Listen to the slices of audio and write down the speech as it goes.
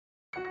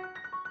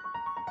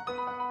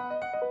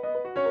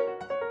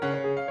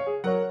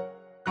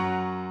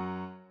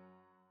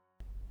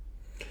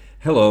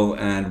Hello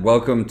and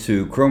welcome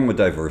to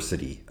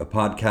Chromodiversity, a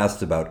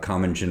podcast about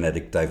common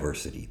genetic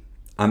diversity.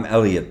 I'm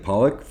Elliot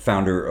Pollack,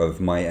 founder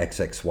of my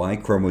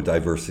XXY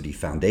Chromodiversity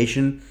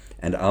Foundation,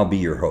 and I'll be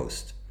your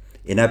host.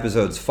 In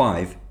episodes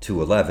 5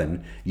 to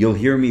 11, you'll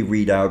hear me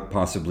read out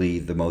possibly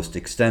the most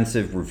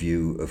extensive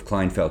review of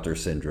Klinefelter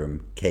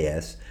syndrome,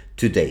 KS,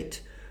 to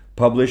date.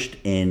 Published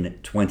in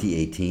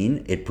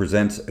 2018, it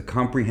presents a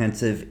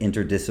comprehensive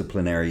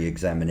interdisciplinary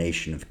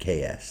examination of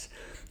KS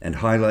and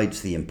highlights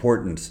the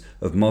importance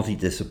of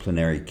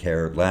multidisciplinary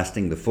care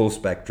lasting the full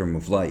spectrum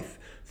of life,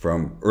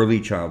 from early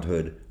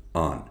childhood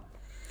on.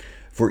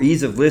 For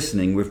ease of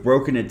listening, we've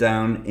broken it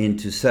down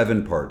into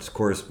 7 parts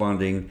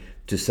corresponding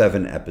to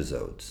 7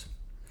 episodes.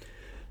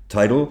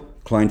 Title: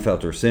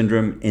 Klinefelter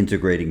Syndrome,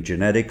 Integrating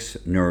Genetics,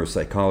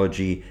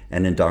 Neuropsychology,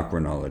 and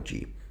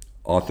Endocrinology.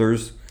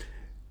 Authors: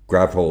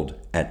 Grafhold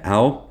et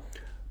al.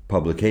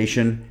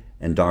 Publication: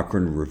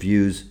 Endocrine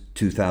Reviews,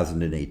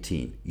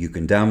 2018. You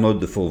can download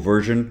the full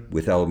version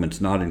with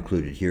elements not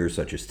included here,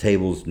 such as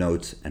tables,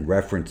 notes, and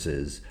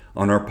references,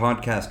 on our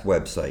podcast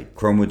website,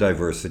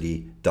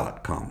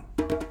 chromodiversity.com.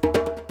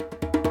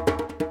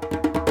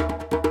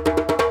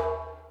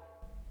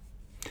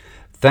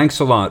 Thanks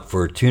a lot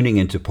for tuning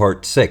into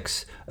Part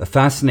 6, a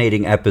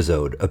fascinating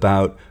episode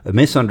about a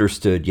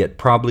misunderstood yet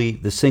probably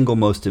the single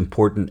most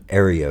important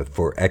area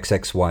for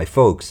XXY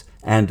folks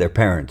and their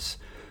parents: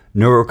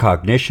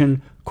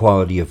 neurocognition,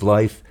 quality of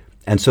life,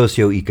 and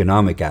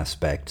socioeconomic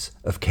aspects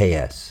of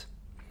KS.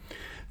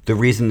 The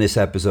reason this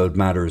episode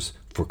matters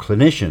for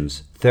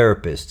clinicians,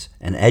 therapists,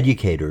 and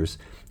educators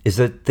is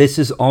that this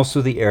is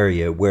also the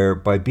area where,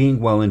 by being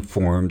well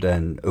informed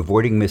and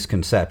avoiding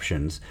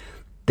misconceptions,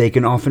 they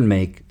can often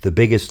make the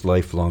biggest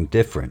lifelong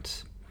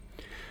difference.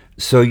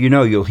 So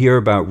you'll hear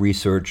about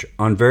research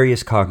on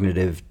various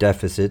cognitive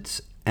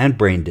deficits and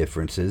brain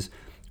differences,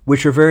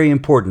 which are very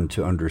important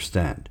to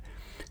understand.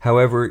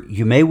 However,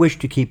 you may wish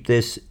to keep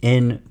this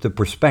in the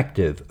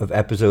perspective of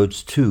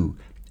episodes 2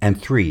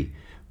 and 3,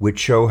 which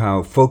show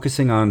how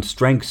focusing on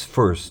strengths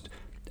first,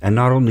 and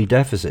not only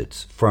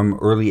deficits, from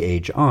early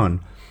age on,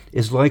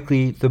 is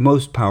likely the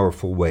most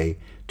powerful way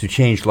to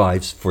change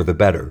lives for the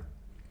better.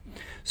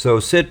 So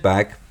sit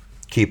back,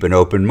 keep an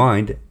open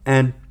mind,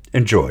 and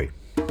enjoy.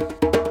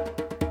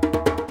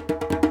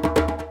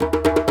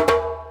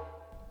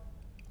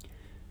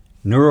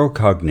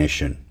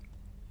 Neurocognition.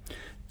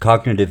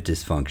 Cognitive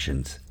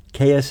dysfunctions.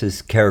 KS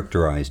is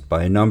characterized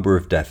by a number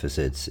of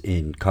deficits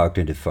in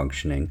cognitive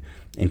functioning,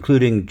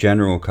 including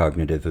general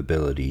cognitive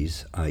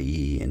abilities,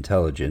 i.e.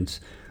 intelligence,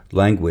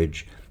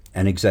 language,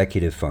 and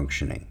executive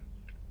functioning.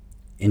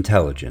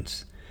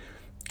 Intelligence.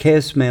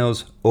 KS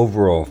males'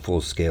 overall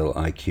full-scale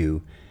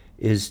IQ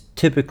is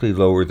typically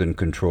lower than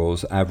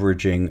controls,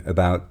 averaging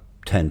about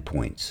 10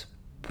 points,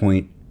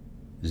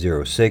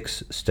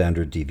 0.06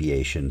 standard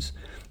deviations,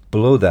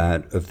 below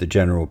that of the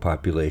general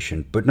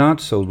population, but not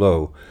so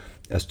low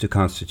as to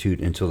constitute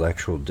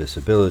intellectual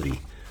disability.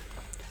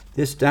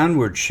 This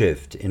downward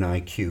shift in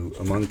IQ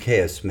among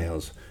KS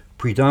males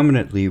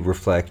predominantly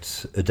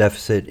reflects a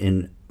deficit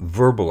in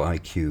verbal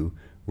IQ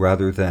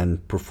rather than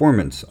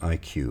performance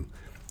IQ,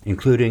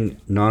 including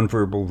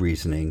nonverbal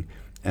reasoning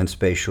and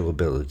spatial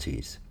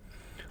abilities,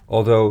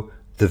 although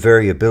the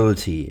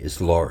variability is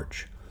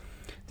large.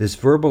 This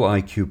verbal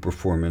IQ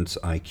performance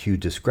IQ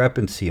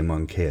discrepancy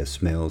among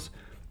KS males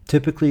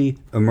typically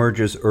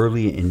emerges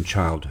early in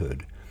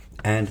childhood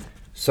and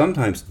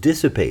sometimes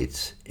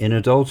dissipates in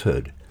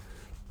adulthood.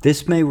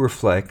 This may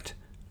reflect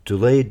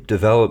delayed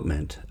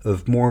development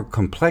of more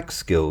complex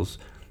skills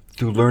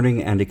through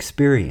learning and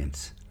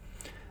experience.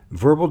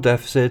 Verbal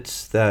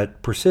deficits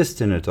that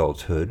persist in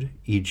adulthood,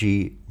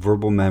 e.g.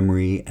 verbal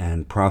memory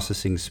and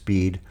processing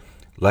speed,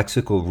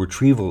 lexical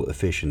retrieval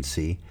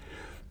efficiency,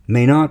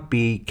 may not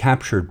be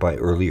captured by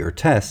earlier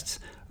tests,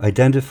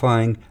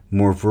 identifying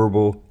more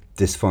verbal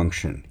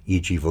dysfunction,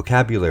 e.g.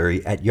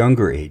 vocabulary, at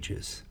younger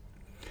ages.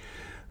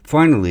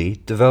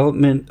 Finally,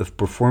 development of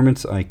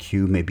performance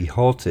IQ may be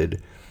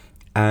halted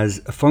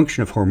as a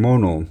function of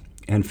hormonal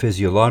and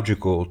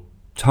physiological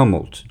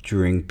tumult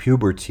during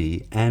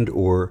puberty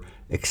and/or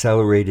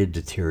accelerated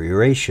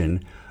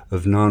deterioration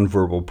of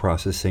nonverbal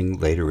processing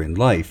later in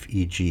life,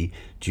 e.g.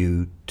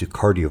 due to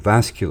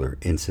cardiovascular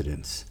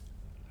incidents.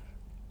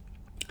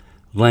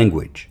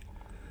 Language.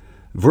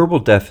 Verbal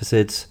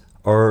deficits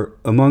are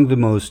among the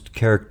most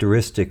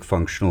characteristic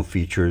functional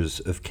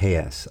features of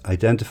KS,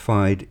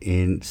 identified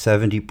in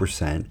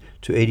 70%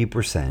 to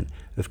 80%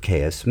 of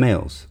KS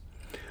males.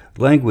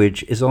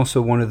 Language is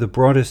also one of the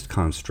broadest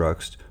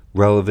constructs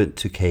relevant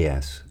to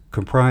KS,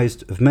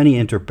 comprised of many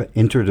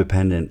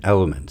interdependent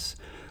elements,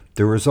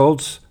 the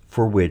results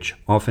for which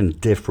often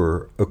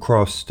differ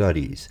across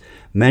studies.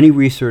 Many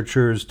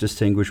researchers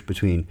distinguish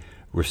between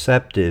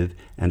receptive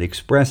and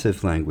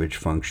expressive language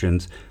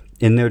functions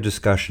in their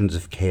discussions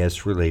of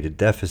KS-related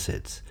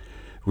deficits.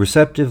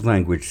 Receptive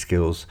language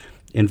skills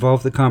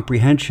involve the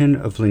comprehension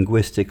of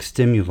linguistic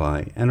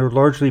stimuli and are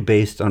largely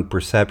based on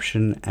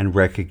perception and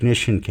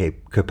recognition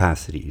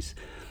capacities,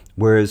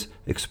 whereas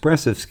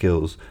expressive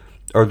skills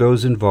are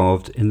those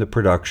involved in the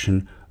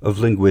production of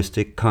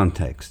linguistic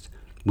context,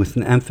 with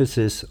an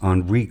emphasis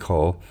on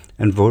recall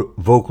and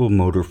vocal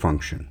motor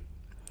function.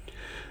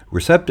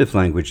 Receptive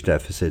language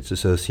deficits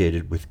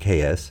associated with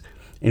KS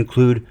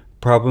include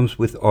problems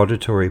with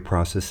auditory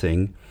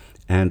processing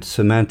and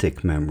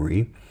semantic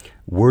memory,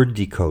 word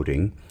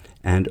decoding,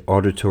 and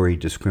auditory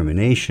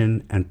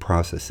discrimination and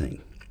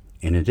processing.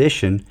 In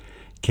addition,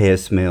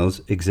 KS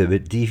males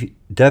exhibit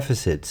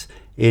deficits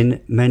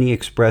in many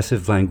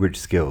expressive language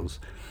skills,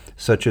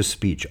 such as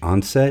speech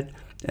onset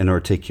and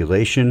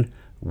articulation,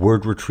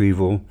 word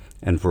retrieval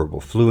and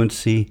verbal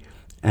fluency,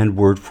 and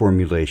word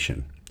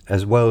formulation,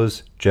 as well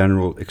as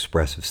general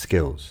expressive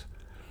skills.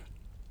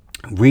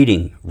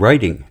 Reading,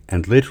 writing,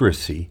 and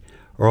literacy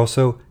are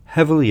also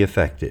heavily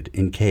affected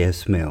in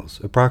KS males.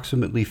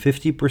 Approximately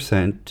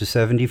 50% to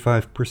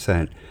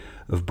 75%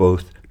 of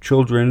both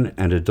children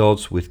and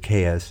adults with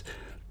KS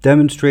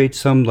demonstrate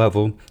some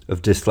level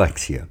of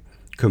dyslexia,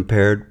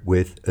 compared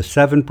with a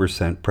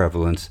 7%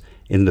 prevalence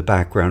in the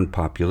background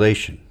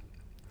population.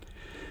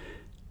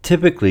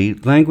 Typically,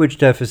 language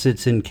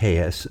deficits in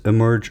KS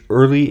emerge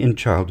early in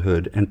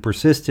childhood and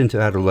persist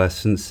into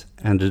adolescence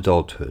and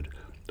adulthood,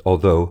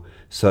 although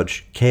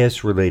such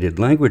KS-related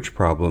language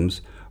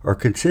problems are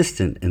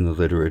consistent in the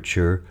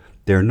literature,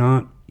 they're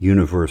not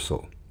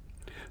universal.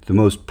 The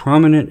most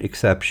prominent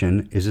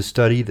exception is a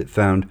study that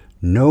found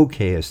no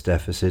KS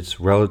deficits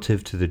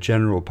relative to the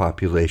general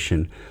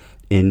population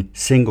in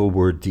single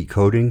word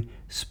decoding,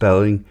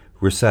 spelling,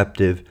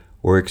 receptive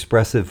or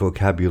expressive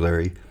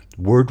vocabulary,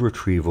 word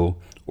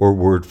retrieval, or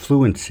word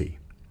fluency.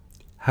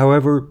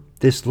 However,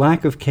 this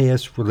lack of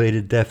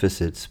KS-related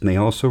deficits may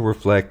also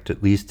reflect,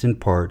 at least in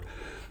part,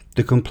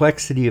 the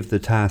complexity of the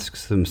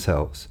tasks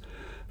themselves.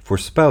 For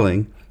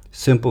spelling,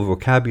 simple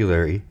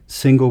vocabulary,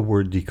 single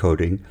word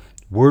decoding,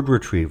 word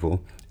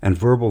retrieval, and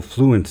verbal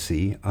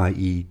fluency,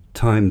 i.e.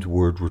 timed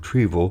word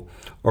retrieval,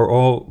 are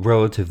all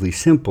relatively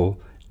simple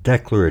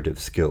declarative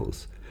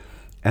skills.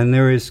 And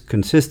there is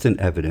consistent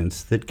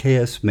evidence that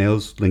KS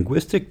males'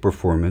 linguistic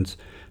performance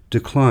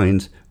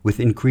declines with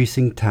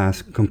increasing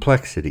task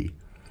complexity.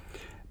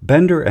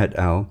 Bender et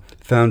al.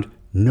 Found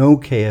no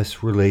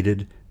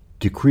KS-related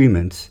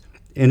decrements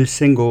in a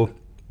single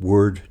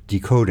word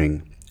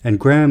decoding, and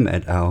Graham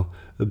et al.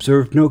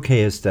 Observed no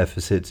KS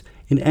deficits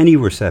in any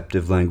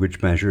receptive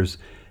language measures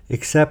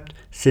except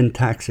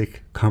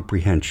syntactic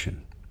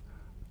comprehension.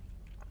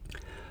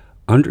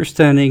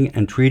 Understanding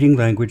and treating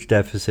language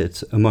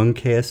deficits among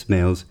KS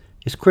males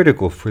is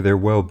critical for their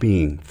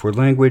well-being, for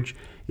language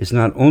is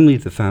not only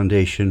the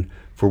foundation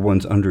for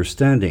one's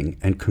understanding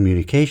and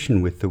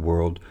communication with the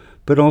world,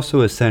 but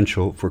also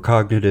essential for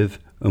cognitive,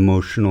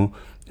 emotional,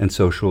 and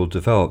social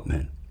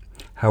development.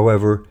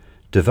 However,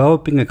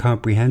 developing a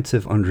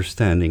comprehensive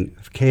understanding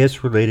of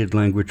KS-related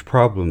language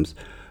problems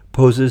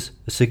poses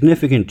a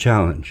significant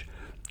challenge,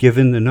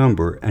 given the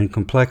number and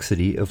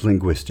complexity of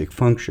linguistic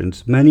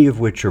functions, many of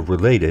which are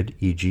related,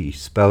 e.g.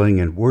 spelling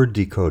and word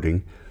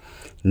decoding,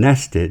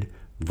 nested,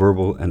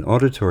 verbal and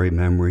auditory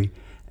memory,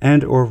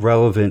 and or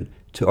relevant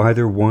to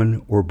either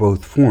one or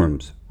both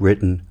forms,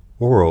 written,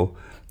 oral,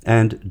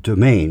 and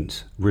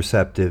domains,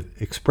 receptive,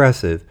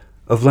 expressive,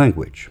 of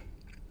language.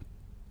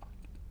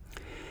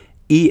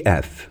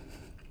 EF.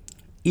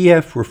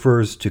 EF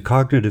refers to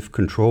cognitive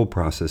control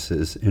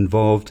processes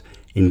involved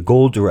in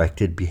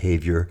goal-directed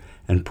behavior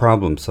and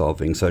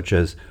problem-solving, such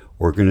as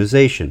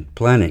organization,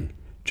 planning,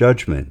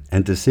 judgment,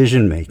 and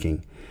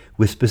decision-making,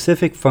 with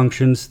specific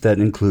functions that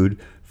include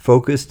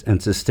focused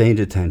and sustained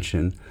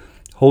attention,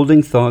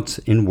 holding thoughts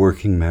in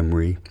working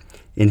memory,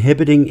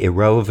 inhibiting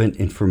irrelevant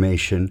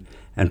information,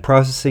 and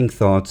processing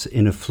thoughts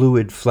in a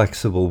fluid,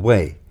 flexible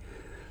way.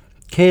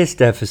 KS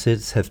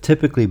deficits have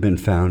typically been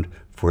found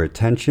for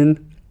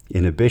attention,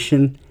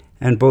 inhibition,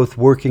 and both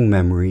working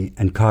memory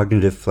and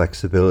cognitive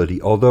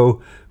flexibility,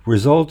 although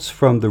results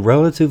from the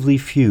relatively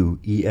few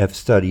EF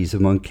studies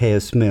among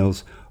KS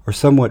males are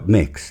somewhat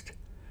mixed.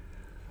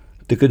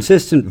 The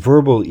consistent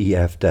verbal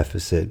EF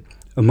deficit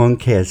among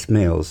KS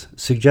males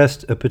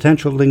suggests a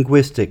potential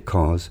linguistic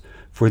cause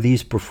for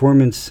these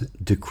performance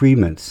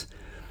decrements,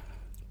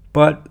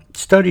 but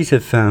studies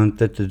have found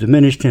that the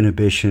diminished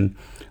inhibition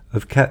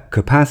of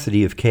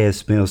capacity of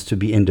KS males to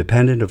be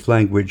independent of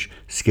language,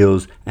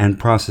 skills, and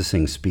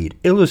processing speed,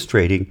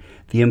 illustrating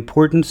the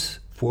importance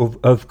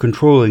of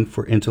controlling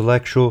for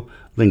intellectual,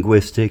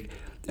 linguistic,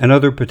 and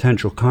other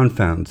potential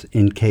confounds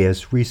in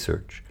KS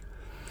research.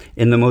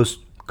 In the most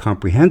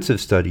comprehensive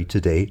study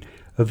to date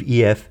of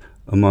EF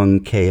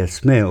among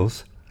KS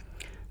males,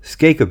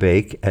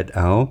 Skakebeek et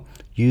al.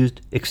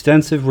 Used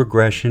extensive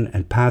regression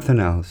and path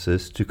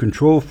analysis to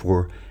control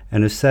for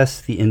and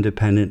assess the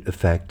independent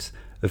effects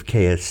of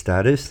KS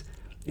status,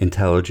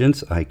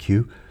 intelligence,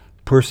 IQ,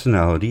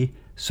 personality,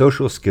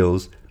 social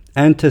skills,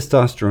 and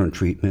testosterone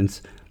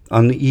treatments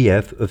on the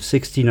EF of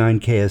 69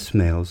 KS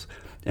males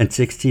and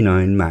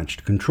 69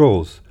 matched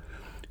controls.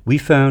 we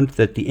found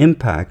that the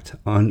impact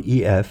on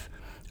EF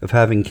of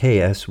having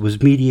KS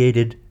was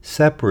mediated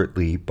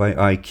separately by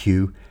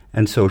IQ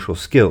and social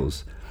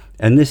skills,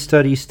 and this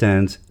study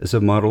stands as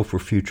a model for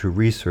future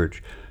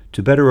research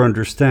to better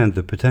understand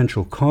the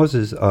potential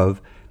causes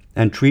of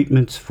and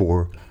treatments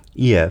for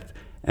EF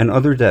and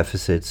other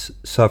deficits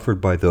suffered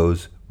by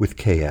those with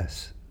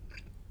KS.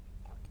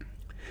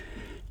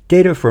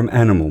 Data from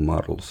animal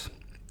models.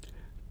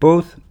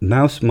 Both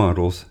mouse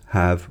models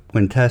have,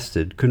 when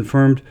tested,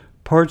 confirmed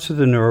parts of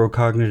the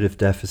neurocognitive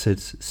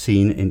deficits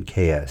seen in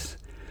KS.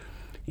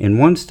 In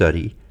one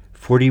study,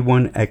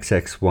 41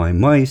 XXY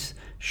mice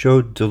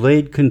showed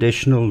delayed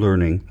conditional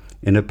learning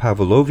in a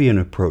Pavlovian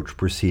approach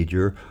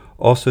procedure,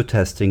 also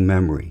testing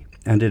memory,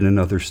 and in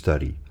another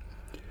study,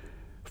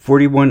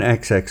 41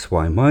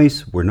 XXY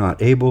mice were not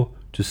able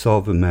to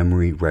solve a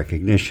memory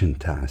recognition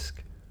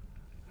task.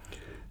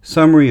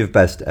 Summary of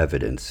best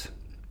evidence.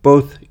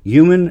 Both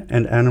human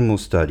and animal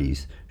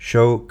studies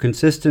show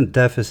consistent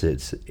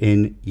deficits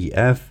in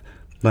EF,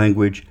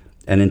 language,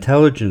 and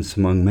intelligence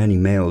among many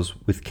males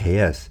with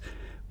KS,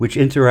 which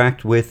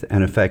interact with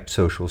and affect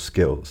social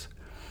skills.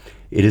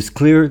 It is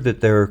clear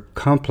that there are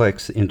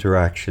complex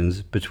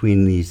interactions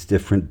between these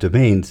different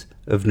domains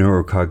of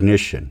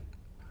neurocognition.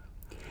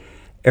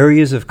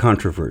 Areas of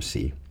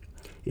controversy.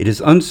 It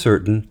is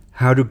uncertain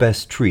how to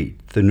best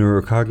treat the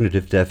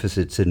neurocognitive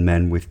deficits in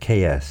men with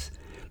KS.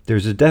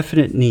 There's a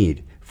definite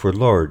need for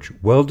large,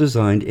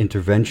 well-designed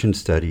intervention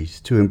studies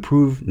to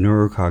improve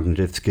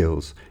neurocognitive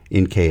skills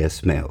in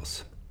KS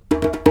males.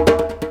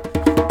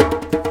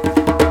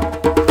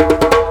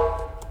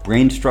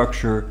 Brain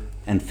structure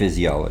and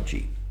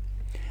physiology.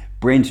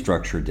 Brain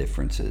structure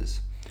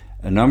differences.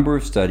 A number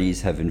of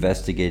studies have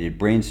investigated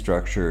brain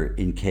structure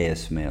in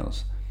KS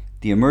males.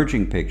 The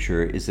emerging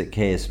picture is that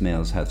KS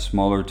males have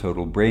smaller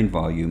total brain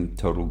volume,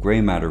 total gray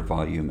matter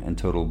volume, and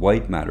total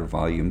white matter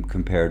volume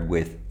compared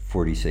with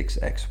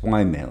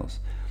 46XY males.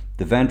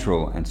 The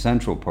ventral and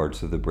central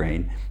parts of the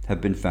brain have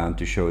been found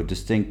to show a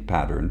distinct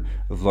pattern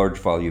of large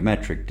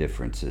volumetric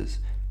differences.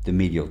 The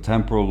medial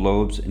temporal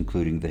lobes,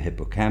 including the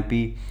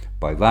hippocampi,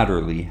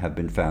 bilaterally have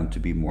been found to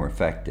be more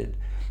affected,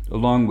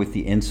 along with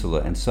the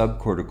insula and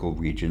subcortical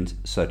regions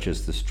such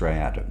as the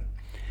striatum.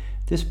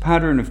 This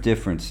pattern of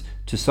difference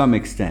to some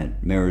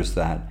extent mirrors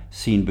that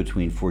seen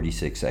between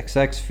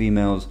 46XX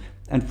females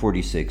and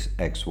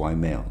 46XY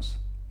males.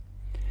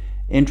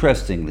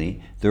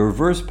 Interestingly, the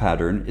reverse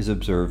pattern is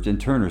observed in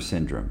Turner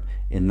syndrome,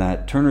 in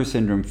that Turner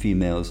syndrome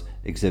females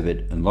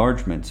exhibit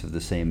enlargements of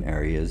the same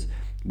areas,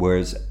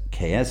 whereas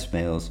KS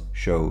males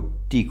show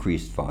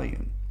decreased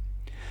volume.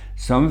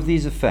 Some of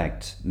these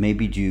effects may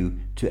be due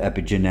to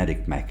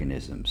epigenetic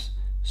mechanisms.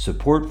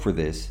 Support for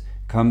this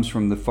comes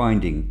from the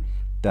finding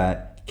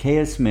that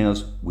KS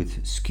males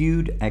with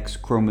skewed X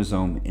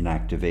chromosome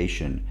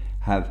inactivation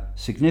have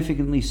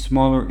significantly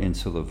smaller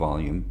insula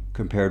volume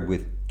compared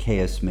with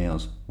KS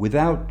males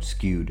without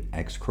skewed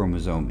X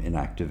chromosome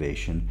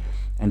inactivation,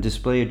 and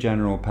display a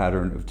general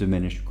pattern of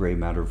diminished gray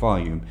matter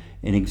volume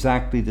in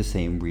exactly the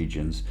same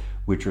regions,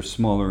 which are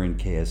smaller in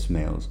KS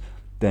males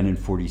than in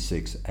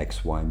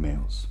 46XY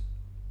males.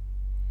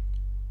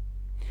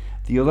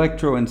 The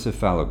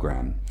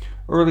electroencephalogram.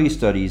 Early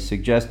studies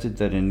suggested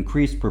that an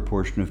increased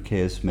proportion of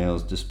KS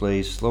males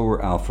displays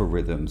slower alpha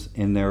rhythms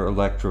in their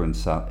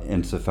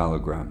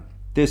electroencephalogram.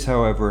 This,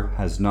 however,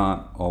 has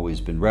not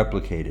always been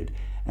replicated,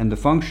 and the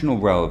functional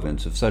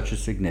relevance of such a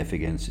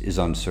significance is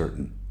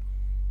uncertain.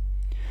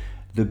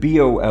 The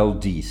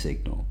BOLD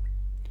signal.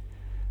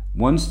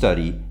 One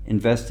study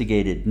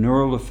investigated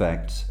neural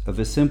effects of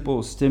a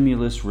simple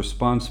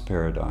stimulus-response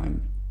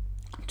paradigm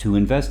to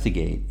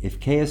investigate if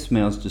KS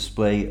males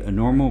display a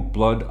normal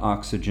blood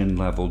oxygen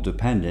level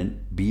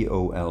dependent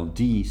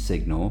BOLD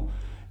signal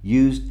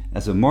used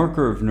as a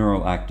marker of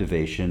neural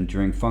activation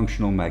during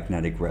functional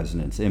magnetic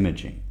resonance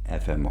imaging,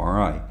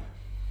 fMRI.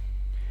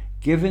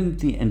 Given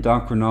the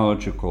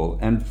endocrinological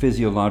and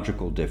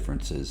physiological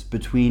differences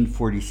between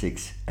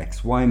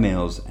 46XY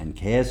males and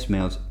KS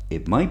males,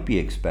 it might be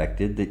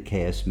expected that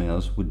KS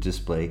males would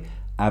display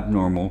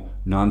abnormal,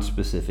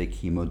 nonspecific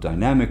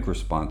hemodynamic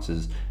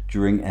responses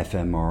during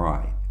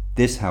fMRI.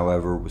 This,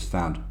 however, was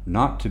found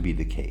not to be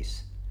the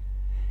case.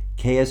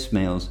 KS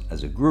males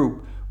as a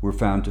group were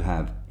found to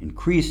have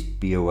increased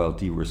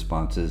BOLD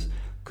responses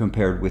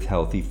compared with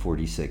healthy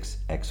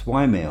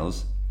 46XY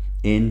males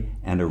in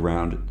and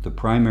around the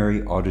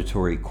primary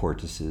auditory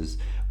cortices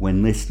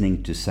when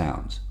listening to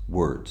sounds,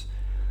 words.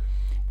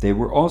 They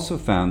were also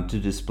found to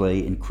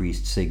display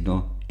increased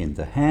signal in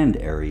the hand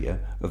area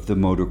of the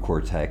motor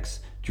cortex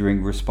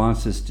during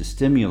responses to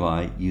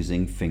stimuli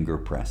using finger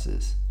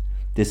presses.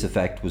 This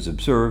effect was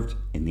observed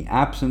in the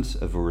absence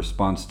of a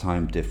response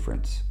time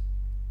difference.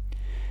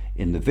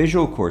 In the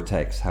visual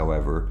cortex,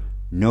 however,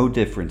 no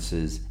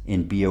differences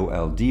in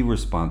BOLD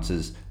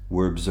responses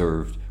were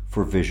observed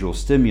for visual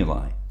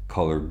stimuli,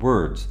 colored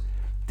words.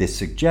 This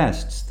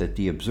suggests that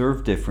the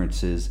observed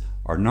differences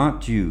are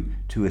not due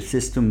to a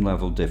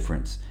system-level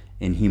difference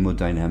in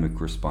hemodynamic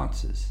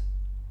responses.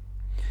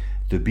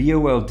 The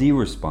BOLD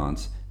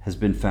response has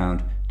been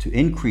found to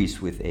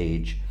increase with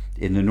age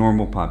in the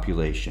normal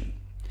population.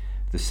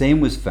 The same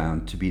was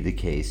found to be the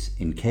case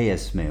in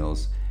KS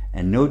males,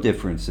 and no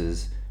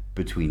differences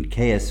between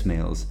KS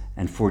males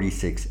and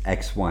 46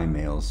 XY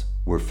males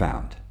were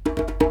found.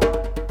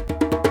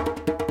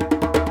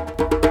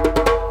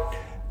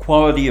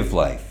 Quality of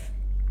life.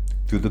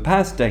 Through the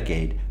past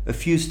decade, a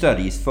few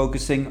studies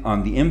focusing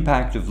on the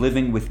impact of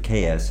living with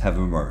KS have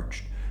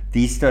emerged.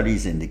 These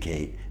studies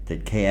indicate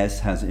that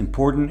KS has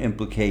important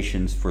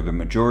implications for the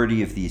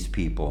majority of these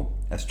people,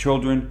 as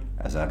children,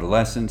 as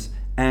adolescents,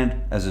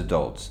 and as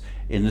adults.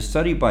 In the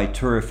study by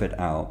Turif et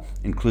al.,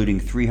 including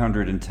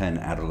 310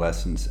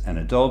 adolescents and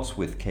adults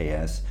with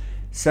KS,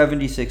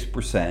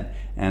 76%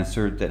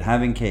 answered that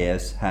having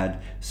KS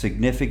had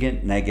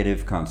significant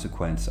negative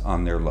consequence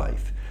on their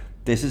life.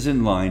 This is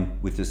in line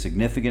with the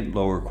significant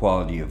lower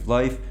quality of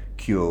life,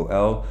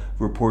 QoL,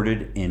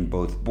 reported in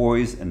both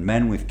boys and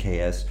men with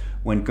KS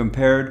when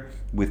compared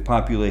with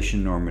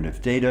population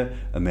normative data,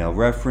 a male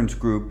reference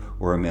group,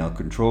 or a male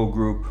control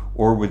group,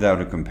 or without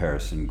a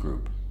comparison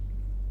group.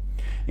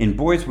 In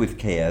boys with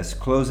KS,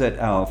 Close et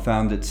al.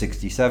 Found that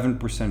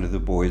 67% of the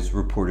boys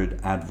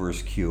reported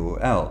adverse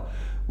QoL,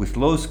 with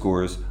low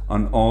scores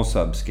on all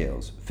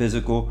subscales: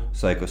 physical,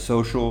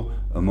 psychosocial,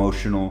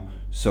 emotional,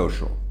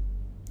 social.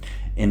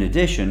 In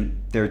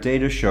addition, their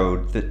data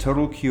showed that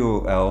total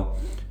QoL,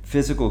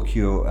 physical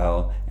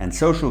QoL, and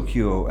social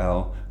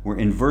QoL were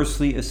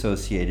inversely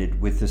associated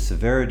with the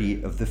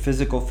severity of the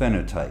physical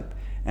phenotype,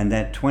 and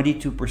that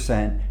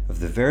 22% of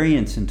the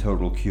variance in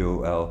total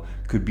QoL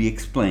could be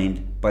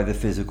explained by the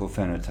physical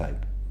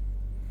phenotype.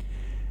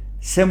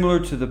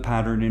 Similar to the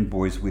pattern in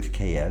boys with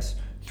KS,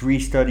 3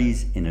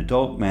 studies in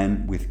adult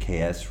men with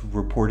KS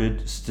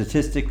reported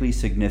statistically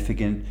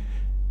significant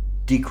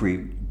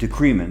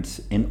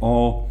decrements in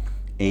all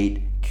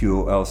 8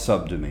 QoL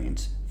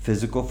subdomains: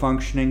 physical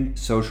functioning,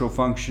 social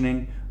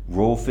functioning,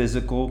 role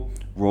physical,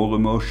 role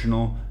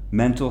emotional,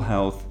 mental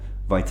health,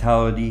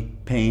 vitality,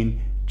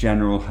 pain,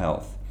 general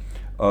health,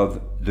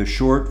 of the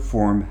short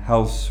form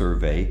health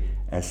survey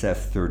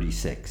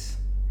SF36.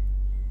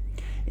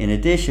 In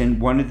addition,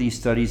 one of these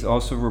studies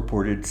also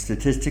reported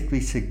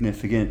statistically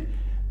significant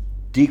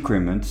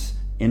decrements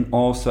in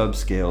all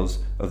subscales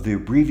of the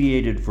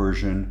abbreviated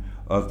version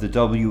of the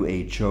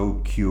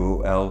WHO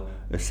QoL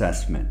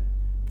assessment: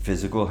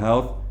 physical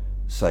health,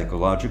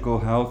 psychological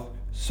health,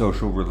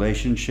 social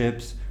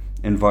relationships,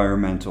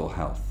 environmental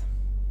health.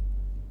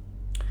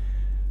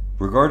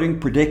 Regarding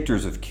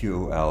predictors of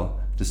QoL,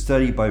 the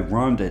study by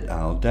Rond et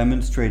al.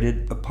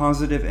 Demonstrated a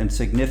positive and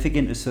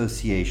significant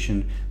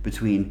association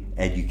between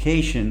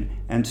education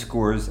and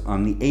scores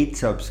on the 8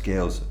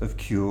 subscales of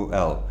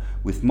QoL,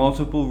 with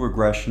multiple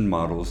regression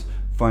models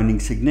finding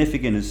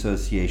significant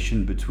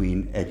association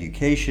between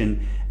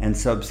education and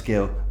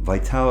subscale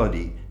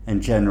vitality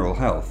and general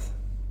health.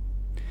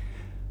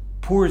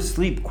 Poor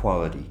sleep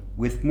quality.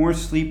 With more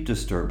sleep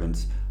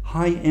disturbance,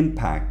 high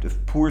impact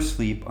of poor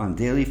sleep on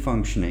daily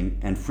functioning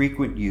and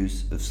frequent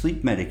use of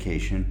sleep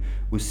medication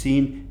was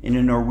seen in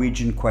a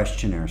Norwegian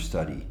questionnaire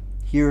study.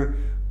 Here,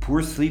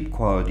 poor sleep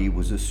quality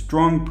was a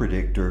strong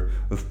predictor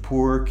of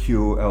poor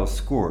QoL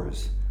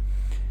scores.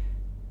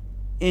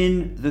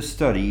 In the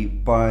study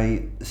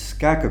by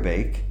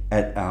Skakebeke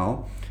et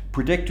al.,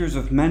 predictors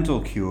of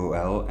mental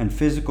QoL and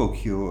physical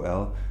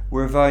QoL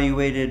were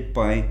evaluated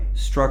by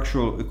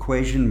structural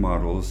equation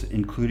models,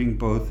 including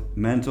both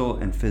mental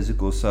and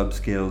physical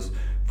subscales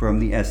from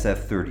the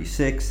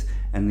SF36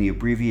 and the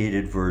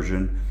abbreviated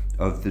version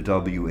of the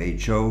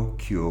WHO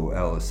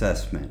QoL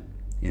assessment.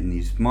 In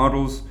these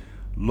models,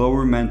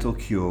 lower mental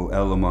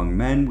QoL among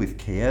men with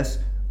KS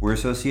were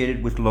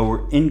associated with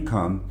lower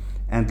income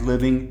and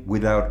living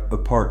without a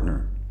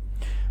partner,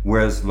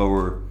 whereas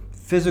lower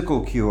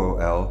physical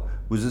QoL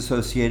was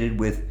associated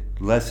with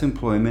less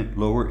employment,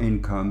 lower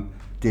income,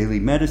 daily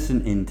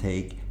medicine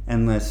intake,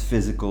 and less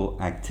physical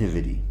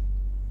activity.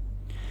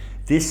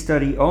 This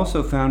study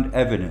also found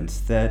evidence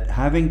that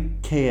having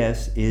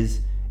KS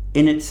is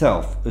in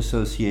itself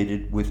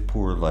associated with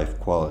poor life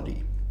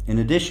quality. In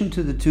addition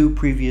to the 2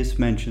 previous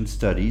mentioned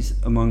studies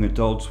among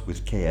adults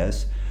with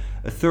KS,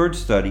 a 3rd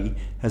study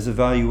has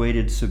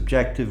evaluated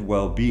subjective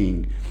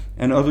well-being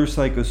and other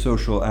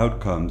psychosocial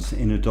outcomes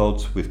in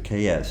adults with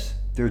KS.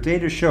 Their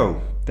data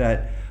show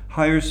that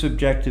higher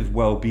subjective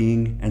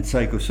well-being and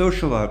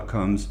psychosocial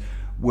outcomes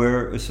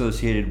were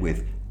associated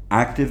with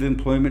active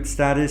employment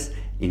status,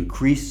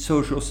 increased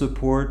social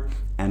support,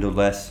 and a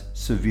less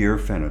severe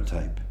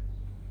phenotype.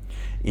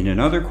 In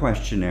another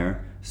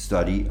questionnaire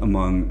study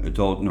among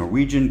adult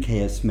Norwegian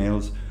KS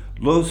males,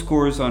 low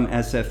scores on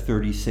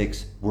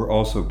SF36 were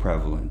also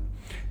prevalent.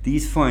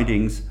 These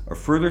findings are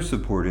further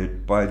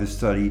supported by the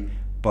study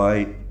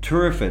by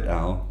Turif et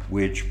al.,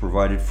 which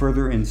provided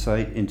further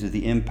insight into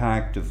the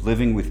impact of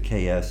living with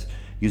KS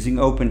using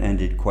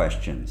open-ended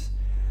questions.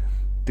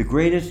 The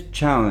greatest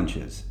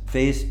challenges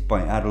faced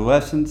by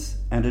adolescents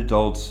and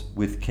adults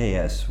with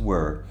KS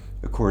were,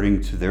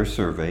 according to their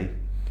survey,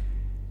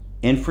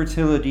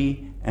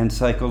 infertility and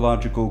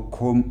psychological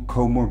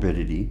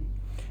comorbidity,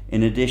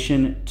 in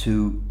addition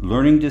to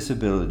learning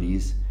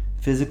disabilities,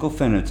 physical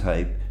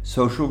phenotype,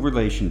 social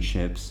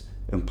relationships,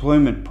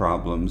 employment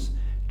problems,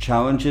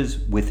 challenges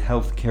with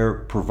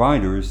healthcare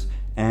providers,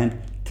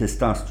 and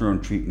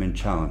testosterone treatment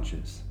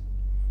challenges.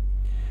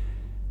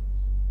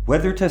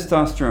 Whether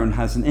testosterone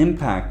has an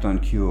impact on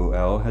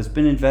QoL has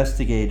been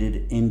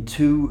investigated in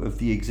 2 of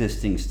the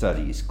existing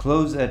studies.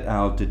 Close et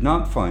al. Did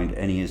not find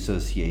any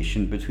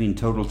association between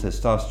total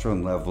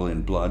testosterone level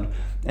in blood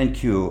and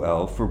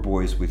QoL for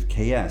boys with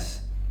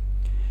KS.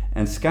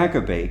 And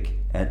Skakabake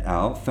et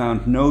al.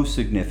 Found no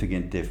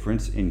significant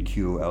difference in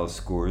QoL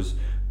scores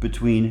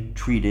between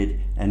treated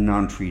and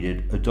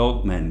non-treated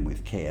adult men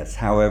with KS.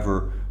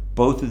 However,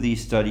 both of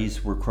these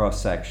studies were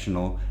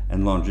cross-sectional,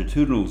 and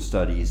longitudinal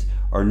studies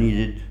are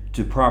needed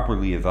to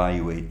properly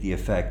evaluate the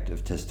effect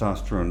of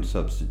testosterone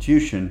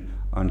substitution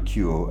on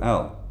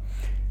QoL.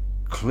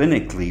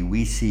 Clinically,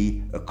 we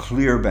see a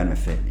clear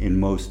benefit in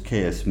most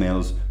KS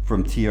males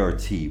from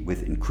TRT,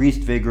 with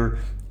increased vigor,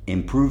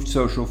 improved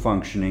social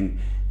functioning,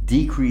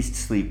 decreased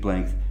sleep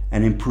length,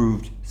 and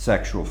improved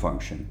sexual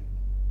function.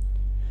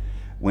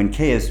 When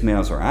KS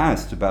males are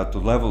asked about the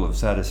level of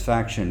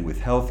satisfaction with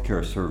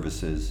healthcare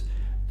services,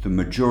 the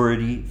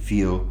majority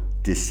feel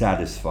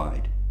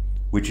dissatisfied,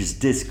 which is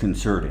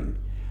disconcerting.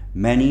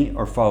 Many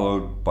are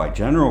followed by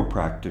general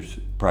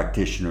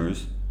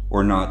practitioners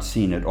or not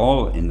seen at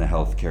all in the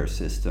healthcare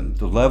system.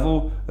 The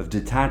level of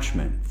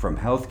detachment from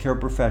healthcare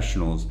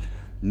professionals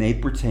may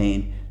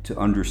pertain to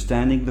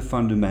understanding the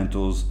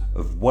fundamentals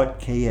of what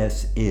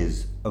KS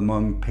is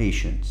among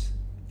patients,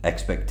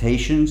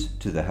 expectations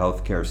to the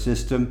healthcare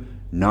system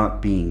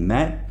not being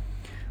met,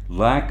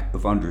 lack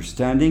of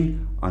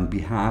understanding on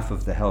behalf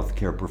of the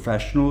healthcare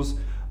professionals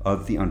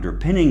of the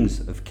underpinnings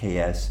of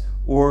KS,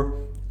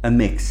 or a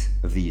mix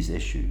of these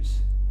issues.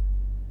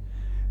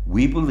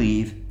 We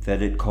believe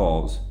that it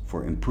calls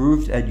for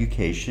improved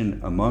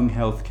education among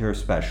healthcare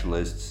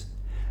specialists,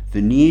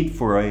 the need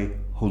for a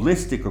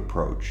holistic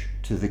approach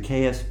to the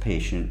KS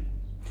patient,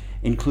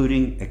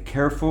 including a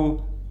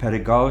careful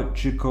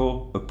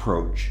pedagogical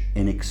approach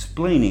in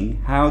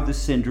explaining how the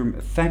syndrome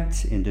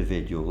affects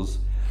individuals,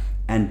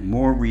 and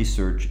more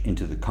research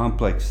into the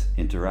complex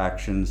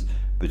interactions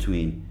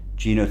between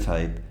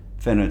genotype,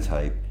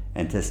 phenotype,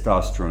 and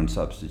testosterone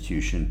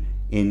substitution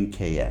in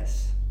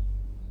KS.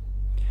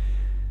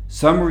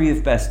 Summary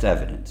of best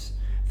evidence.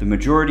 The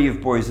majority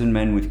of boys and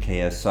men with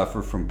KS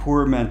suffer from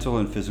poor mental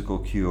and physical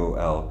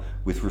QoL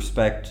with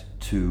respect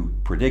to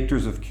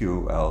predictors of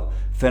QoL,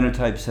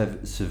 phenotype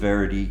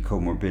severity,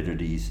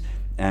 comorbidities,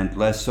 and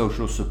less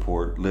social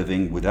support.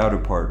 Living without a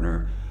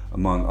partner,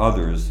 among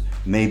others,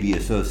 may be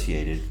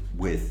associated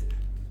with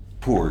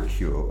poor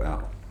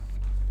QoL.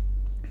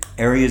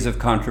 Areas of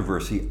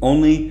controversy.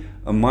 Only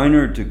a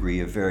minor degree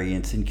of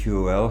variance in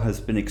QoL has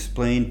been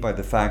explained by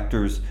the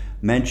factors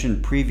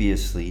mentioned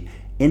previously,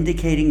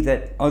 indicating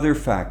that other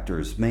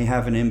factors may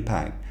have an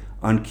impact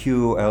on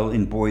QoL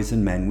in boys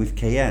and men with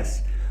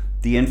KS.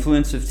 The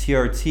influence of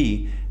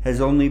TRT has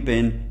only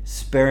been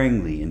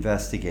sparingly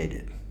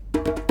investigated.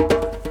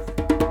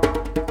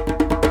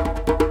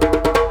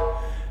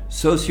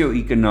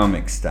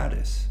 Socioeconomic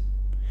status.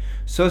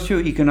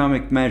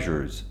 Socioeconomic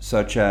measures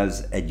such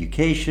as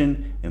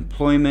education,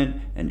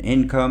 employment, and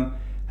income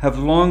have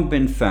long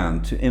been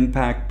found to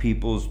impact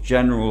people's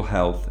general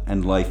health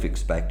and life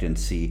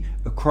expectancy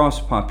across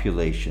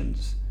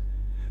populations.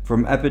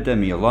 From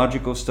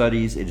epidemiological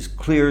studies, it is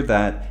clear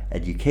that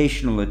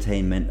educational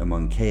attainment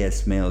among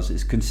KS males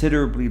is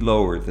considerably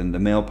lower than the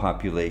male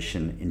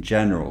population in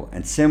general,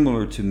 and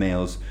similar to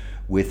males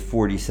with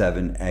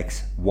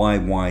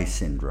 47XYY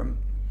syndrome.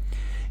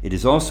 It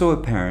is also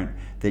apparent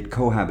that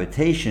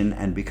cohabitation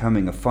and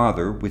becoming a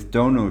father with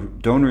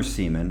donor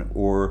semen,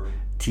 or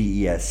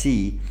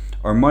TESE,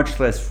 are much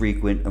less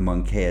frequent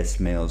among KS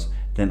males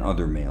than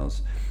other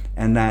males,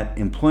 and that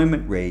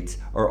employment rates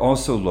are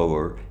also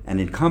lower, and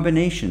in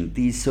combination,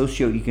 these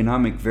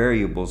socioeconomic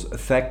variables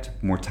affect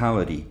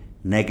mortality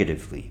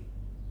negatively.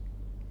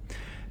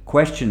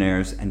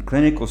 Questionnaires and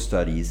clinical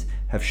studies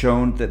have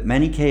shown that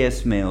many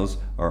KS males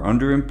are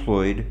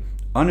underemployed,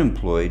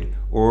 unemployed,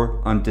 or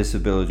on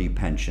disability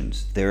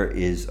pensions. There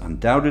is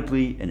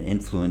undoubtedly an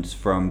influence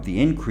from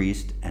the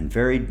increased and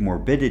varied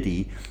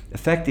morbidity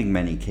affecting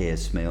many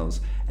KS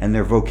males and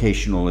their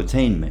vocational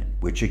attainment,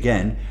 which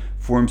again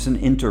forms an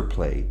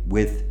interplay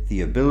with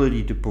the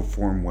ability to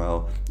perform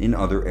well in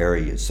other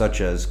areas, such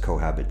as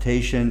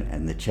cohabitation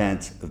and the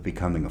chance of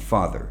becoming a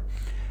father.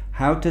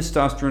 How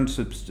testosterone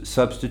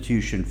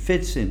substitution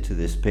fits into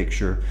this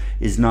picture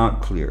is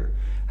not clear.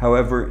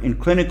 However, in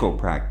clinical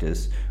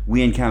practice,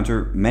 we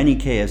encounter many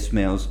KS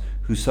males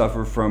who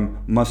suffer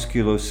from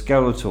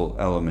musculoskeletal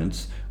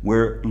elements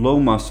where low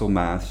muscle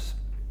mass,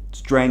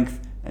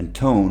 strength, and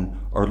tone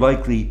are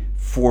likely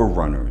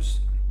forerunners.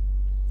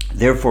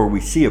 Therefore,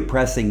 we see a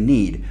pressing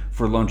need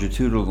for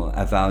longitudinal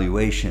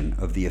evaluation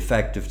of the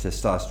effect of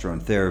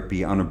testosterone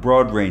therapy on a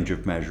broad range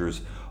of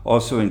measures,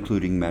 also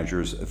including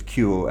measures of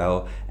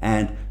QoL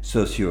and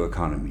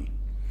socioeconomy.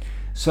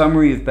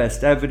 Summary of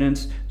best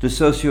evidence: the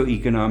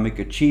socioeconomic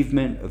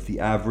achievement of the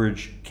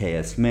average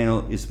KS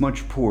male is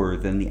much poorer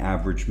than the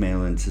average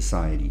male in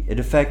society. It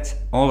affects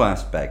all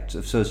aspects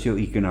of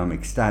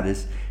socioeconomic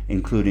status,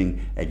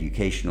 including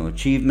educational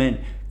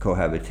achievement,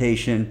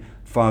 cohabitation,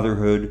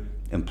 fatherhood,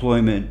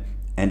 employment,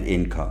 and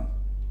income.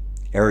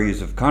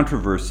 Areas of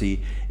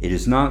controversy: it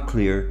is not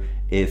clear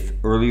if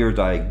earlier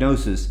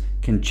diagnosis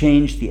can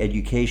change the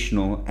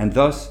educational and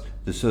thus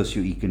the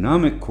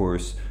socioeconomic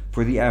course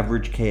for the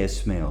average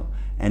KS male,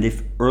 and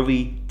if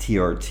early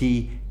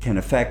TRT can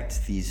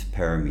affect these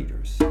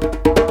parameters.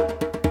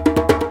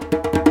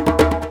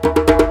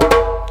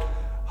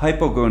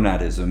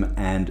 Hypogonadism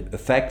and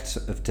effects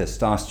of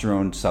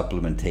testosterone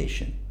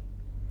supplementation.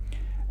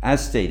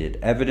 As stated,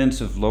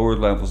 evidence of lower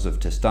levels of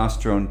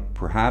testosterone,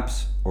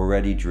 perhaps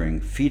already during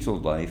fetal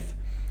life,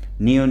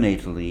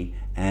 neonatally,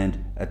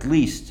 and at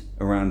least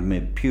around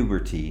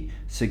mid-puberty,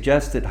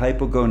 suggests that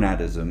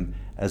hypogonadism,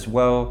 as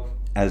well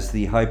as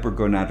the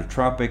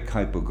hypergonadotropic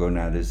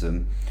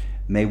hypogonadism,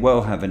 may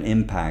well have an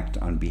impact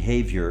on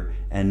behavior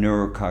and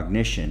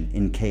neurocognition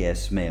in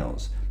KS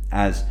males,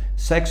 as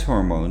sex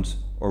hormones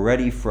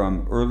already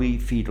from early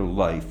fetal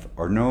life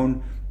are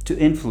known to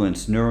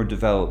influence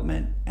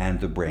neurodevelopment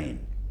and the brain.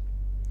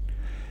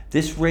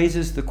 This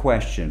raises the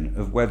question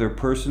of whether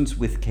persons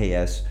with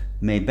KS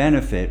may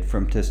benefit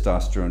from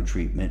testosterone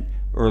treatment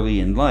early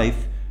in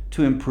life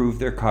to improve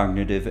their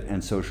cognitive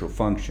and social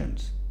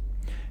functions.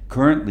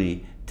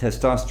 Currently,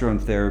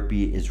 testosterone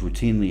therapy is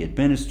routinely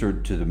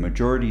administered to the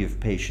majority of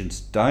patients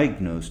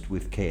diagnosed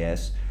with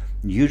KS,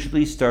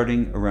 usually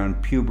starting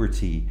around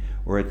puberty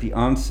or at the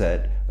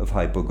onset of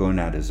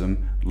hypogonadism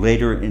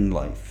later in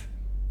life.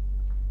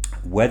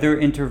 Whether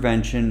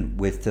intervention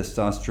with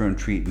testosterone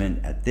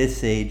treatment at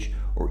this age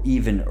or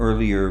even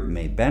earlier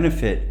may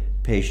benefit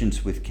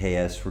patients with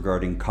KS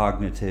regarding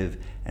cognitive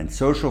and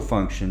social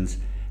functions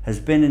has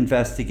been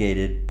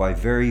investigated by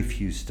very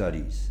few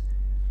studies.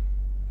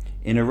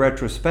 In a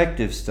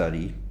retrospective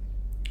study,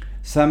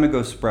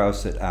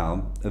 Samigos-Sprouse et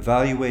al.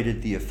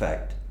 Evaluated the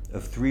effect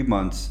of 3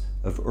 months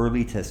of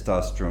early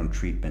testosterone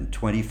treatment,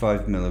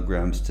 25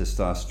 milligrams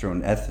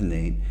testosterone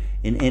ethanoate,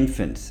 in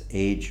infants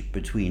aged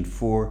between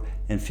 4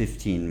 and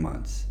 15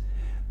 months.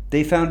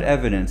 They found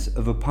evidence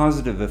of a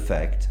positive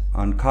effect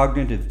on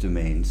cognitive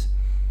domains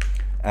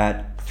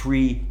at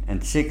 3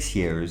 and 6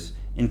 years,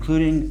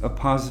 including a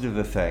positive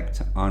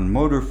effect on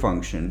motor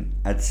function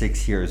at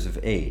 6 years of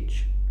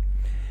age.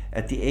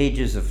 At the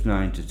ages of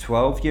 9 to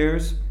 12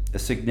 years, a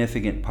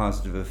significant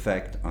positive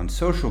effect on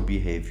social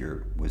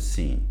behavior was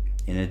seen.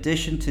 In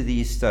addition to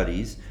these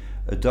studies,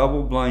 a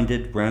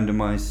double-blinded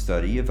randomized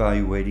study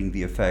evaluating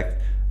the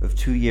effect of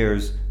 2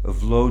 years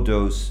of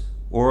low-dose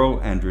oral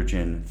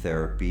androgen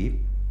therapy,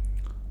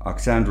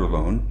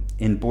 oxandrolone,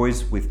 in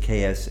boys with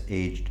KS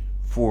aged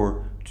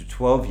 4 to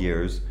 12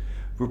 years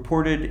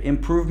reported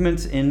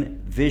improvements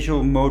in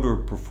visual motor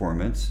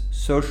performance,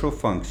 social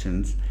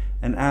functions,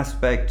 and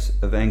aspects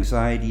of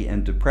anxiety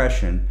and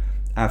depression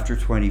after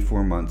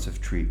 24 months of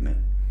treatment.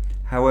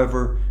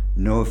 However,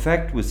 no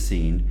effect was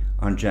seen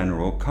on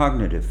general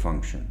cognitive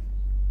function.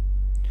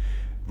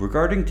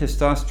 Regarding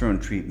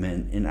testosterone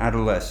treatment in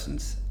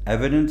adolescents,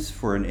 evidence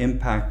for an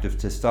impact of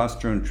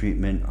testosterone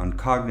treatment on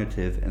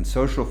cognitive and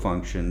social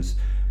functions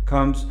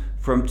comes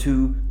from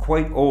 2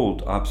 quite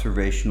old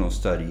observational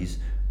studies,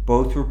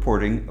 both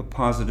reporting a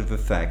positive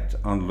effect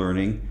on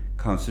learning,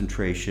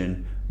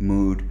 concentration,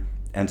 mood,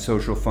 and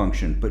social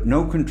function, but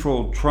no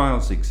controlled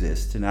trials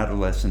exist in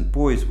adolescent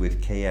boys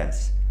with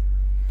KS.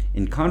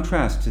 In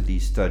contrast to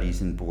these studies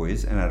in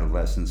boys and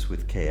adolescents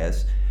with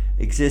KS,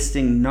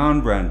 existing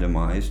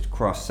non-randomized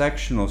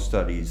cross-sectional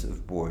studies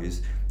of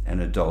boys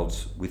and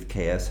adults with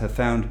KS have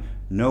found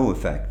no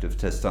effect of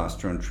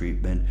testosterone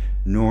treatment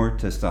nor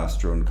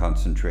testosterone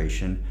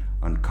concentration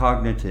on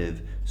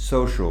cognitive,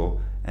 social,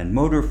 and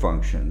motor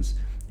functions,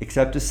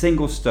 except a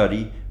single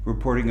study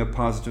reporting a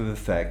positive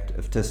effect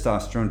of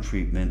testosterone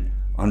treatment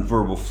on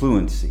verbal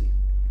fluency.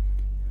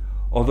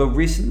 Although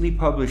recently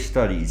published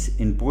studies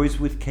in boys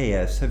with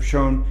KS have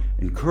shown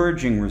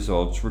encouraging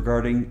results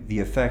regarding the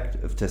effect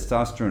of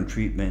testosterone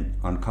treatment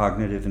on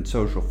cognitive and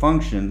social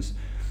functions,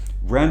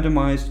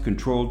 randomized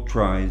controlled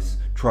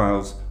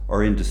trials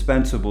are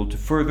indispensable to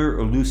further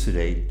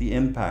elucidate the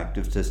impact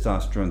of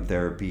testosterone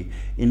therapy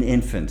in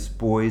infants,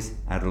 boys,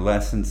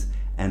 adolescents,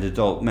 and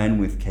adult men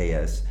with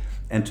KS,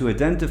 and to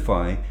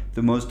identify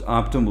the most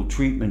optimal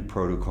treatment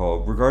protocol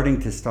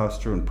regarding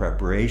testosterone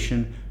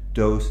preparation,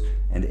 dose,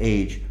 and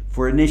age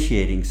for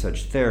initiating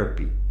such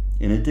therapy.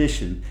 In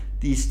addition,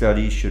 these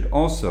studies should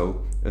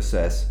also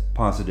assess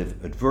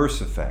positive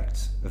adverse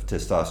effects of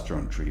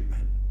testosterone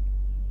treatment.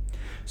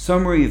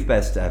 Summary of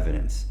best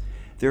evidence.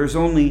 There is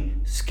only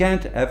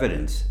scant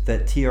evidence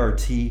that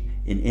TRT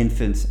in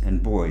infants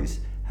and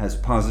boys has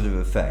positive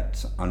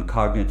effects on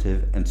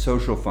cognitive and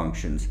social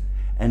functions,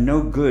 and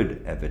no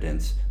good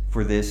evidence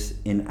for this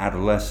in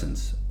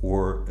adolescence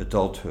or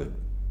adulthood.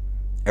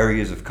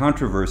 Areas of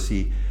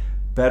controversy: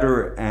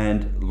 better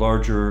and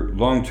larger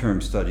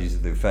long-term studies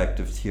of the effect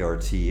of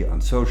TRT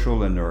on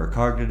social and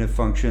neurocognitive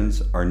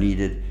functions are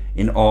needed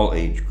in all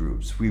age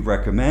groups. We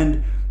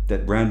recommend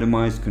that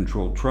randomized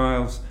controlled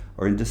trials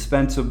are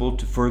indispensable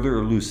to further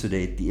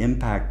elucidate the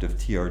impact of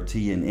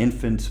TRT in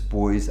infants,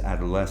 boys,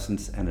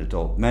 adolescents, and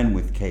adult men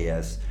with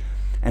KS,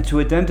 and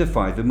to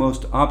identify the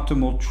most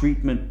optimal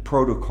treatment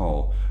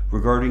protocol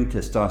regarding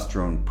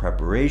testosterone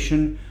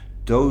preparation,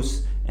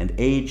 dose, and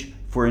age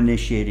for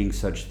initiating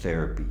such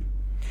therapy.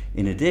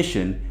 In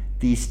addition,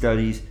 these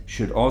studies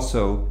should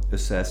also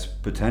assess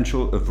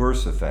potential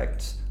adverse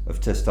effects of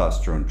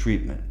testosterone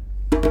treatment.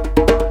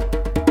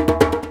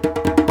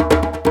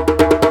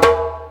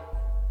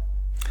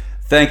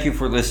 Thank you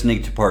for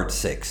listening to Part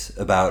 6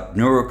 about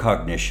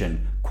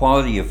neurocognition,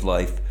 quality of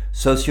life,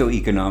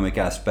 socioeconomic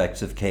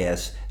aspects of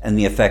KS, and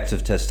the effects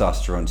of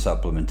testosterone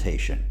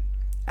supplementation.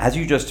 As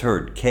you just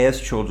heard,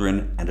 KS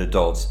children and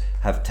adults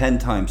have 10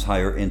 times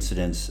higher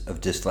incidence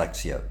of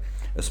dyslexia,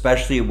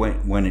 especially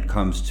when it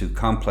comes to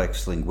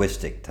complex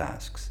linguistic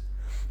tasks.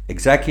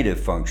 Executive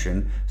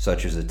function,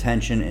 such as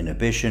attention,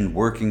 inhibition,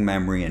 working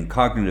memory, and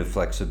cognitive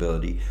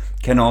flexibility,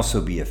 can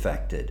also be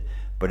affected,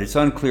 but it's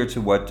unclear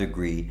to what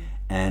degree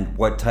and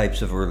what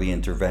types of early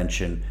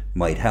intervention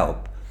might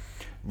help.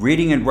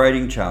 Reading and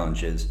writing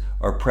challenges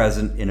are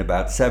present in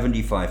about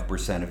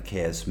 75% of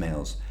KS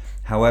males.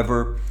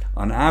 However,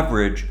 on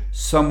average,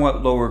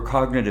 somewhat lower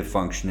cognitive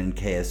function in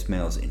KS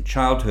males in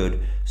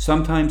childhood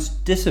sometimes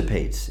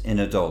dissipates in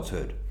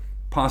adulthood,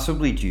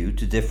 possibly due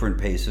to different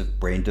pace of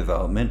brain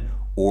development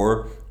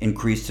or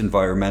increased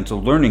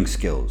environmental learning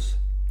skills.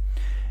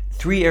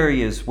 3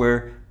 areas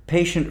where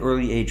patient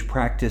early age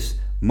practice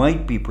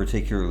might be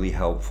particularly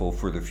helpful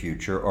for the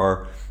future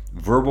are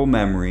verbal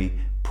memory,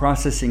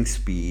 processing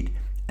speed,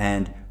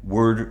 and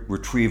word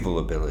retrieval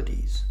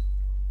abilities.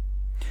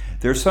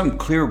 There are some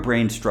clear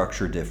brain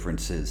structure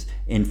differences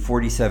in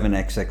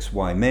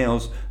 47XXY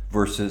males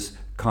versus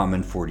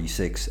common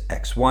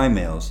 46XY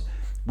males,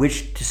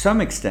 which to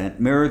some extent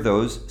mirror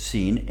those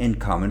seen in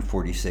common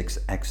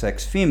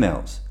 46XX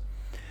females.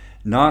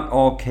 Not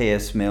all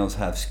KS males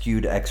have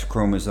skewed X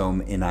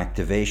chromosome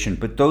inactivation,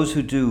 but those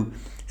who do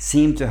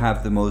seem to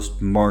have the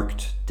most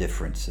marked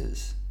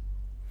differences.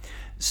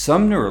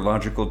 Some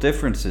neurological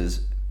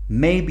differences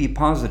may be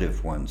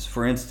positive ones.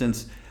 For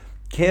instance,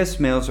 KS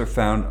males are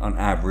found on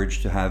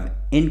average to have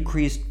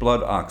increased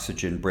blood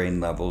oxygen brain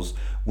levels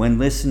when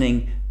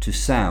listening to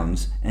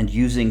sounds and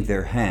using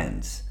their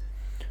hands,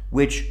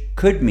 which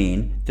could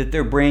mean that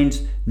their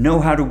brains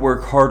know how to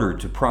work harder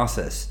to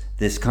process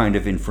this kind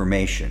of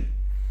information.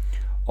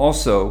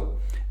 Also,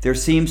 there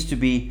seems to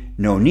be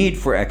no need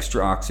for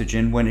extra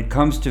oxygen when it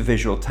comes to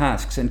visual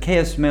tasks, and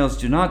KS males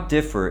do not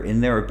differ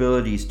in their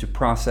abilities to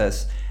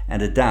process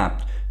and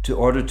adapt to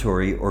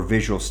auditory or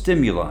visual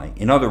stimuli.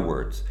 In other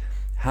words,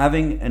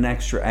 having an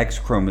extra X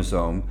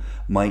chromosome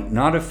might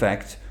not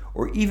affect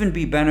or even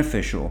be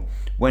beneficial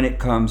when it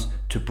comes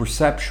to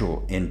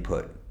perceptual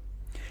input.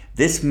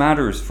 This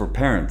matters for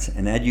parents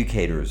and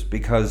educators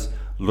because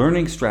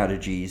learning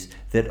strategies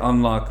that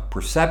unlock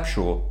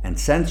perceptual and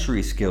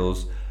sensory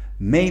skills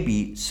may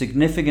be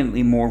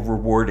significantly more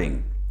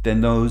rewarding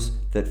than those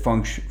that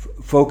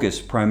focus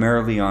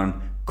primarily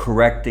on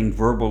correcting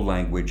verbal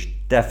language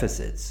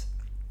deficits.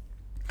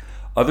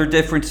 Other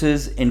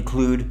differences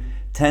include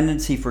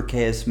tendency for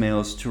KS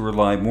males to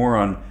rely more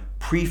on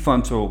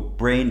prefrontal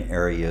brain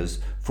areas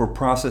for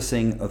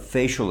processing of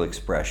facial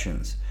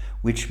expressions,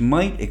 which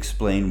might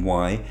explain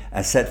why,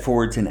 as set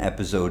forward in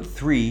episode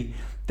 3,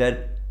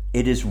 that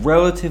it is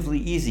relatively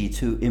easy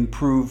to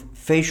improve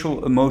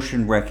facial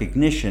emotion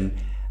recognition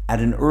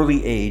at an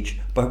early age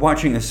by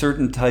watching a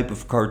certain type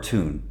of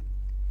cartoon.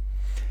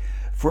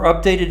 For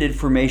updated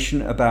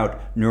information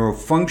about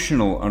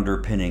neurofunctional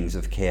underpinnings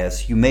of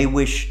KS, you may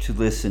wish to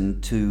listen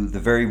to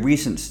the very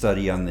recent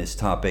study on this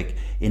topic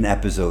in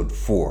episode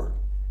 4.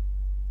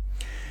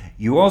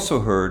 You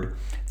also heard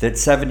that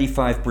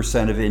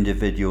 75% of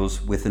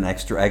individuals with an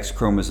extra X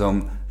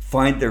chromosome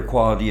find their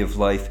quality of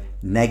life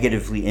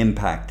negatively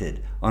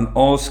impacted on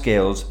all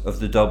scales of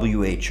the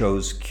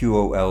WHO's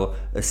QoL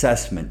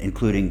assessment,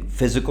 including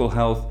physical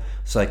health,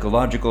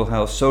 psychological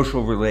health,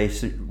 social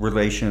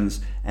relations,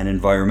 and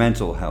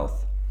environmental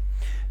health.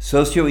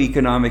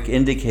 Socioeconomic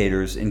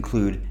indicators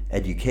include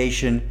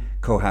education,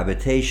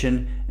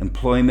 cohabitation,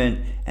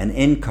 employment, and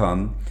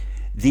income.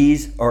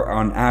 These are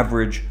on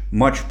average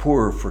much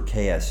poorer for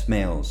KS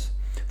males.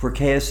 For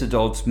KS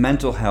adults,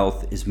 mental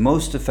health is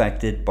most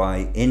affected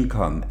by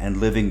income and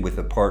living with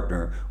a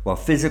partner, while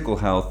physical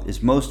health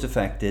is most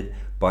affected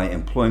by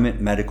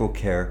employment, medical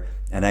care,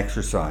 and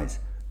exercise.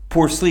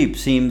 Poor sleep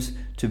seems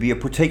to be a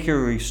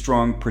particularly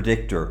strong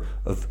predictor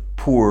of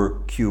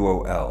poor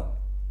QoL.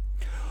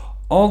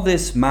 All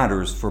this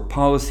matters for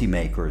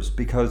policymakers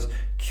because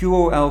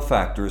QoL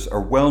factors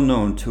are well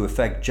known to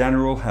affect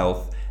general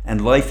health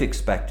and life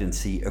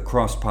expectancy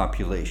across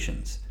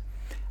populations.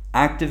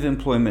 Active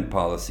employment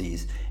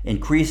policies,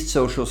 increased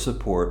social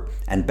support,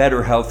 and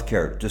better health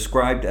care,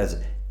 described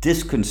as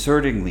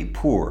disconcertingly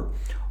poor,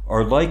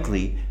 are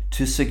likely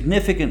to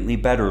significantly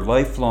better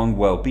lifelong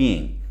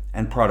well-being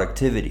and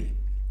productivity.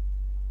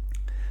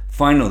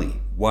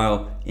 Finally,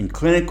 while in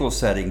clinical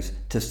settings,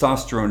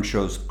 testosterone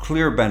shows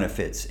clear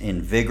benefits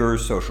in vigor,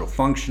 social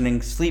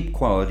functioning, sleep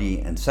quality,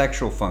 and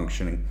sexual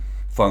function,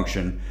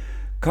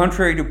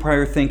 contrary to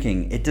prior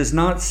thinking, it does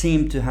not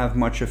seem to have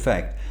much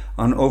effect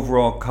on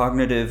overall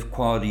cognitive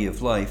quality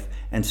of life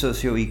and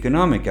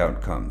socioeconomic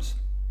outcomes.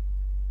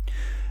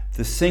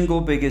 The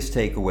single biggest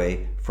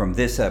takeaway from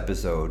this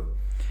episode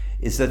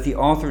is that the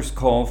authors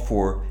call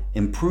for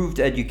improved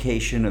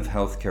education of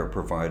healthcare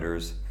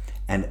providers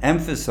and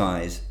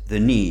emphasize the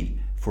need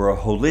for a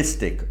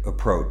holistic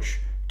approach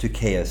to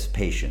KS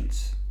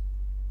patients.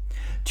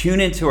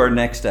 Tune into our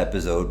next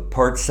episode,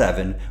 Part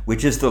 7,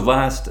 which is the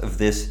last of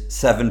this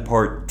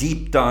 7-part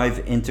deep dive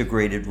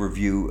integrated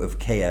review of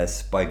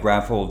KS by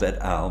Grafhold et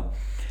al.,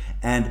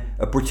 and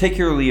a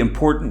particularly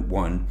important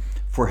one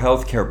for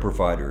healthcare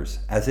providers,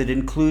 as it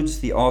includes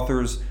the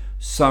author's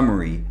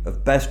summary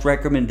of best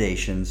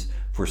recommendations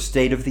for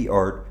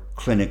state-of-the-art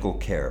clinical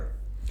care.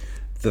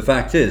 The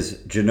fact is,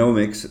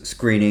 genomics,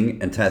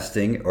 screening, and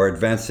testing are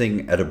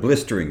advancing at a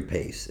blistering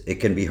pace. It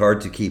can be hard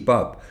to keep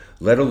up,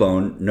 let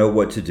alone know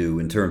what to do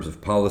in terms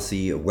of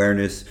policy,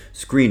 awareness,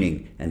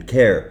 screening, and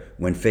care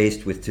when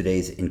faced with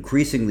today's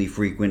increasingly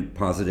frequent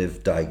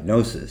positive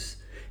diagnosis.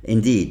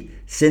 Indeed,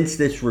 since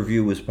this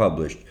review was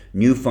published,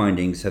 new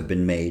findings have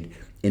been made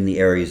in the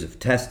areas of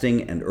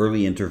testing and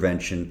early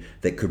intervention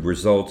that could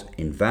result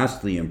in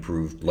vastly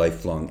improved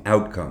lifelong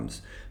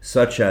outcomes,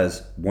 such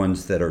as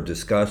ones that are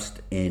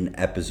discussed in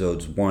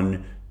episodes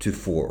 1 to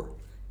 4.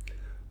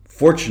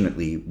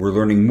 Fortunately, we're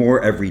learning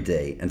more every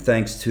day, and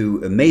thanks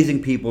to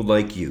amazing people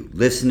like you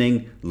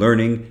listening,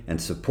 learning,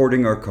 and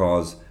supporting our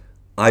cause,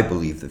 I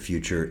believe the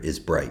future is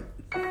bright.